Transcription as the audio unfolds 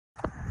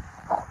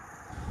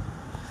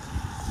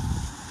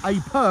A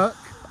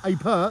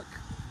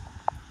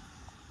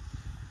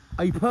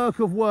perk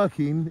of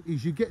working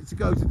is you get to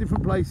go to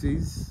different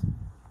places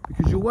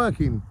because you're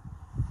working.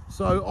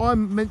 So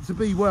I'm meant to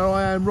be where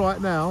I am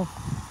right now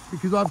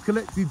because I've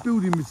collected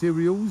building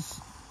materials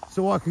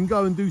so I can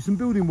go and do some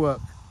building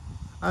work.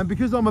 And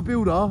because I'm a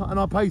builder and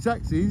I pay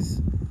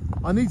taxes,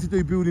 I need to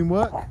do building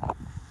work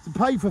to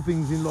pay for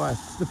things in life,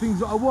 the things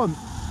that I want.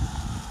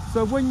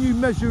 So when you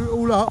measure it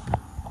all up,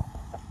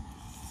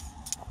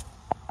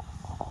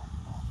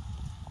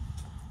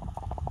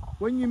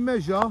 when you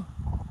measure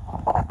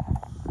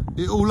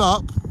it all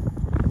up,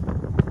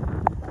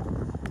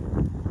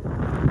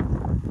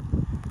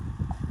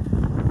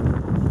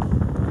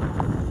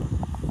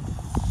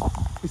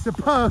 it's a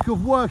perk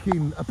of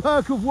working. A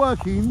perk of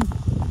working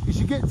is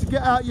you get to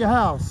get out your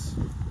house.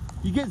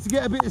 You get to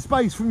get a bit of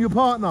space from your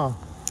partner.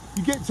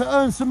 You get to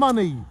earn some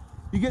money.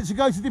 You get to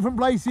go to different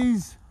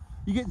places.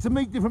 You get to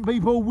meet different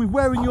people with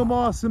wearing your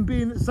mask and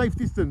being at safe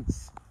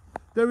distance.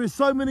 There is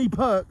so many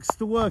perks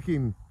to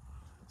working.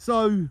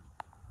 So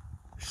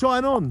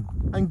shine on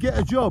and get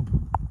a job.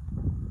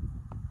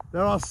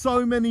 There are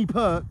so many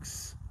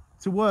perks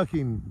to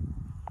working.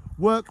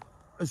 Work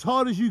as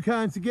hard as you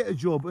can to get a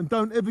job and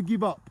don't ever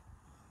give up.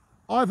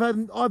 I've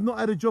not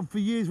had a job for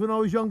years when I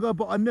was younger,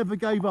 but I never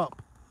gave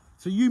up.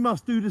 So you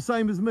must do the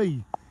same as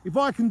me. If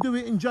I can do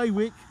it in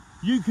Jaywick,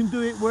 you can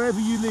do it wherever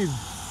you live.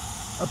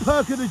 A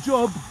perk of the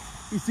job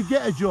is to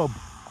get a job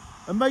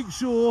and make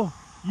sure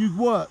you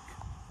work.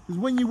 Because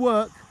when you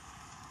work,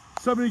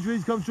 so many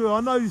dreams come true.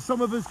 I know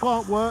some of us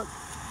can't work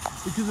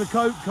because of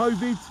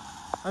COVID,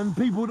 and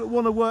people that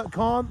want to work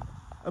can't,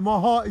 and my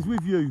heart is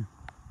with you.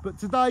 But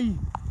today,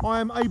 I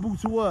am able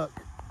to work.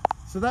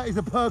 So that is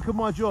a perk of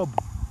my job.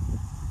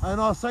 And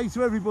I say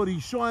to everybody,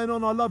 shine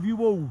on, I love you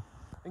all.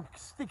 And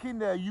stick in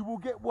there, you will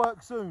get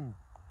work soon.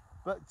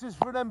 But just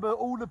remember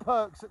all the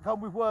perks that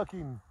come with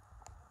working.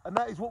 And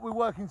that is what we're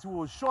working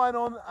towards. Shine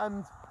on,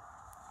 and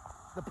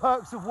the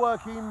perks of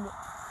working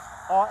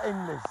are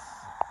endless.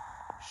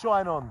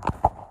 Shine on.